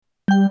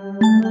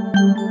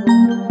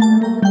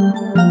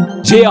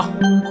Yeah,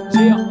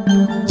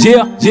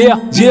 yeah,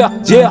 yeah,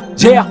 yeah, yeah,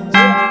 yeah.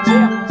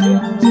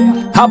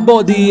 Hot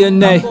boy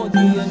DNA.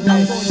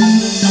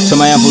 Turn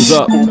my amples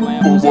up.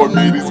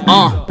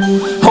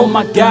 Oh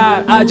my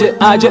God,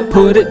 I just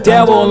put a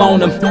devil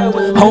on them.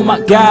 Oh my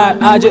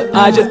God, I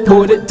just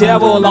put a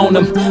devil on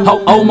them.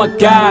 Oh my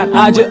God,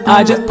 I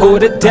just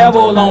put a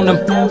devil on them.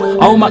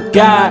 Oh my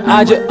God,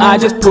 I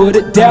just put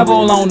a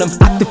devil on them.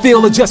 I can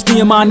feel it, just me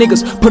and my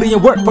niggas putting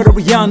in work for the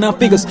Rihanna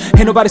figures.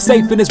 Ain't nobody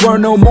safe in this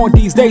world no more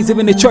these days.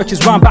 Even the church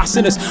is run by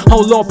sinners.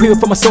 Oh Lord, pure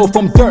for my soul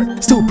from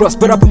dirt. Still brush,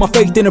 but I put my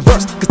faith in the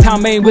verse. Cause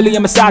time ain't really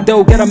on my side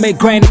though. Gotta make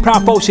granny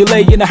proud for she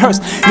lay in the hearse.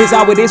 This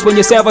how it is when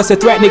yourself as a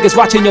threat. Niggas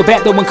watching your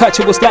back, though one cut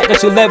you will slack.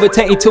 That you're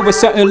levitating to a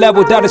certain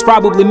level. That is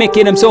probably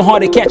making them so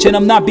hard to catch. And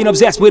I'm not being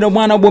obsessed with a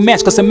one-on-one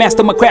match. Cause I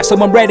master my craft, so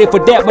I'm ready for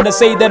that. When I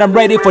say that I'm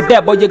ready for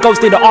that, boy, you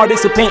ghosted the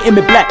artist who painting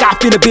me black. I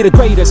finna be the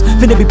greatest,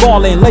 finna be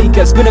ballin'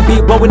 Lakers, finna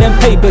be blowing them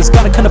papers.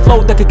 Got a kind of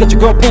flow that could get your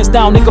girl pants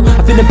down, nigga.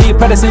 I finna be a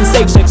predator in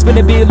safe sex,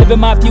 finna be living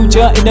my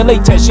future in the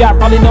latex. Yeah, I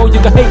probably know you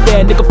can hate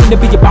that, nigga. Finna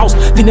be your boss,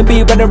 finna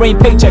be when there ain't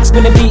paychecks,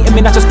 finna be in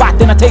me, not your spot,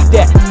 then I take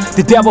that.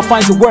 The devil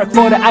finds a work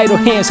for the idle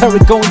hands. Hurry,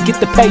 go and get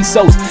the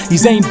pesos.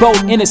 These ain't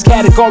both in this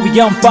category.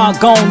 I'm far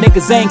gone,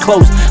 niggas ain't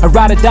close. I'd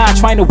rather die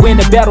trying to win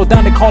a battle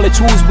down to call it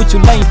truths with you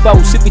lame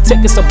foes. If we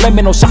taking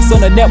subliminal shots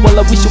on the net, well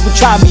I wish you would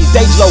try me.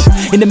 Days low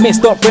in the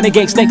midst of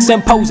renegade snakes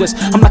and posers.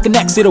 I'm like an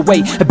exit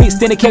away, a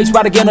beast in a cage,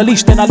 right again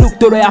unleashed. Then I loop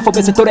through the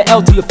alphabets and throw the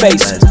L to your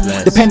face.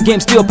 The pen game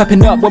still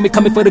pepping up when we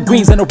coming for the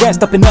greens and the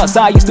rest up in us.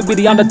 I used to be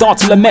the underdog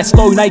till I met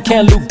slow. Now you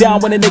can't look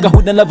down when a nigga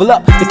who done level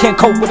up. They can't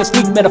cope with the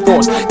street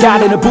metaphors.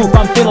 God in the booth,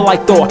 I'm feeling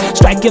like Thor.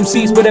 Strike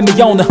MCs with a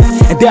Miona,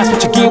 and that's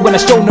what you get when I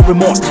show no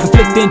remorse.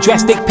 Inflicting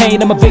drastic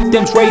pain, I'm a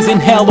victim's raising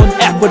hell on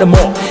act with them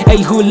all.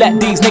 Hey, who let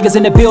these niggas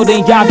in the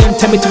building? Y'all didn't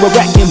tell me to a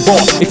wrecking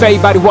ball. If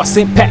everybody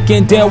wasn't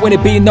packing down, when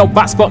it be no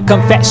box but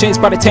confections.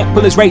 By the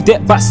temple is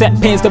raided by set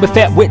pins, double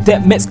fat with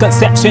that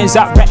misconceptions.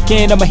 I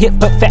reckon I'm a hit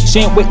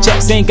perfection with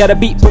Jackson. Got a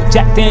beat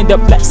projecting the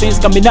blessings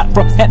coming up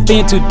from heaven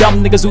to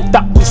dumb niggas who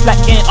thought we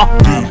slacking.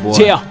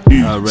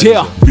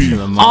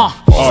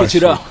 Switch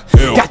it up.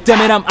 God damn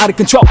it, I'm out of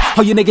control.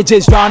 Oh, you niggas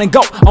just drown and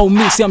go. Oh,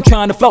 me, see, I'm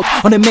trying to float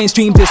on the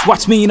mainstream. Just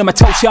watch me and my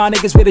toes. Y'all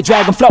niggas with a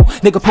dragon flow.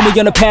 Nigga, put me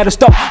on a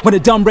pedestal. When the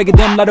dumb break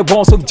them like the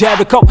walls of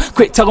Jericho.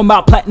 Quit talking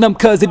about platinum,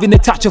 cause even the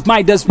touch of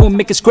my dust won't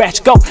make a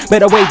scratch go.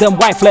 Better wait them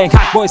white flag.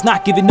 Hot boys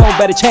not giving no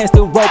better chance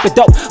to rope it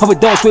dope.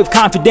 Overdose with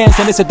confidence,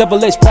 and it's a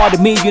double-edged part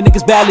of me. You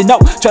niggas barely know.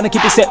 Trying to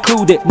keep it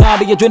secluded. Now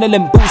the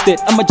adrenaline boosted.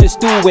 I'ma just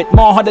do it.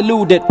 More hard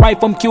eluded. Right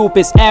from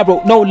Cupid's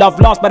arrow. No love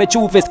lost by the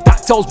truth is.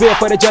 Got toes real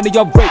for the journey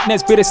of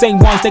greatness. Be the same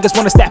ones niggas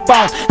wanna step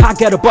on. I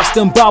gotta bust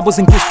them bubbles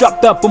and get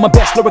strapped up with my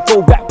best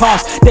lyrical rap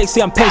palms. They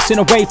say I'm pacing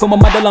away from my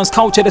motherland's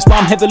culture. That's why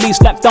I'm heavily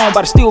slapped on.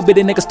 But I still be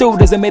the nigga still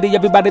doesn't matter.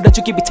 Everybody that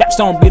you keep your taps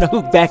on, be the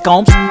hook back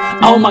on.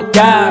 Oh my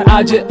God,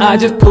 I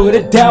just put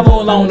a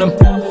devil on them.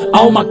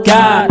 Oh my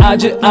God, I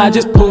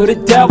just put a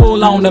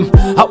devil on them.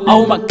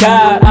 Oh my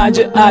God, I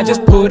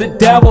just put a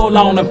devil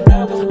on them.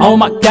 Oh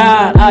my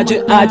God, I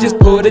just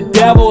put a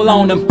devil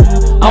on them.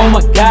 Oh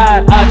my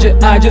God,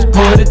 I just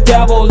put a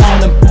devil on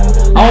them.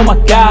 Oh my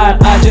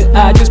God,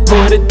 I just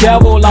put a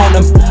devil on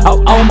them.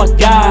 Oh my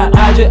God,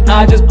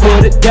 I just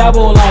put a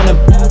devil on them.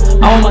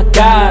 Oh my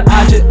God,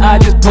 I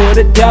just put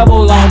a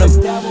devil on them.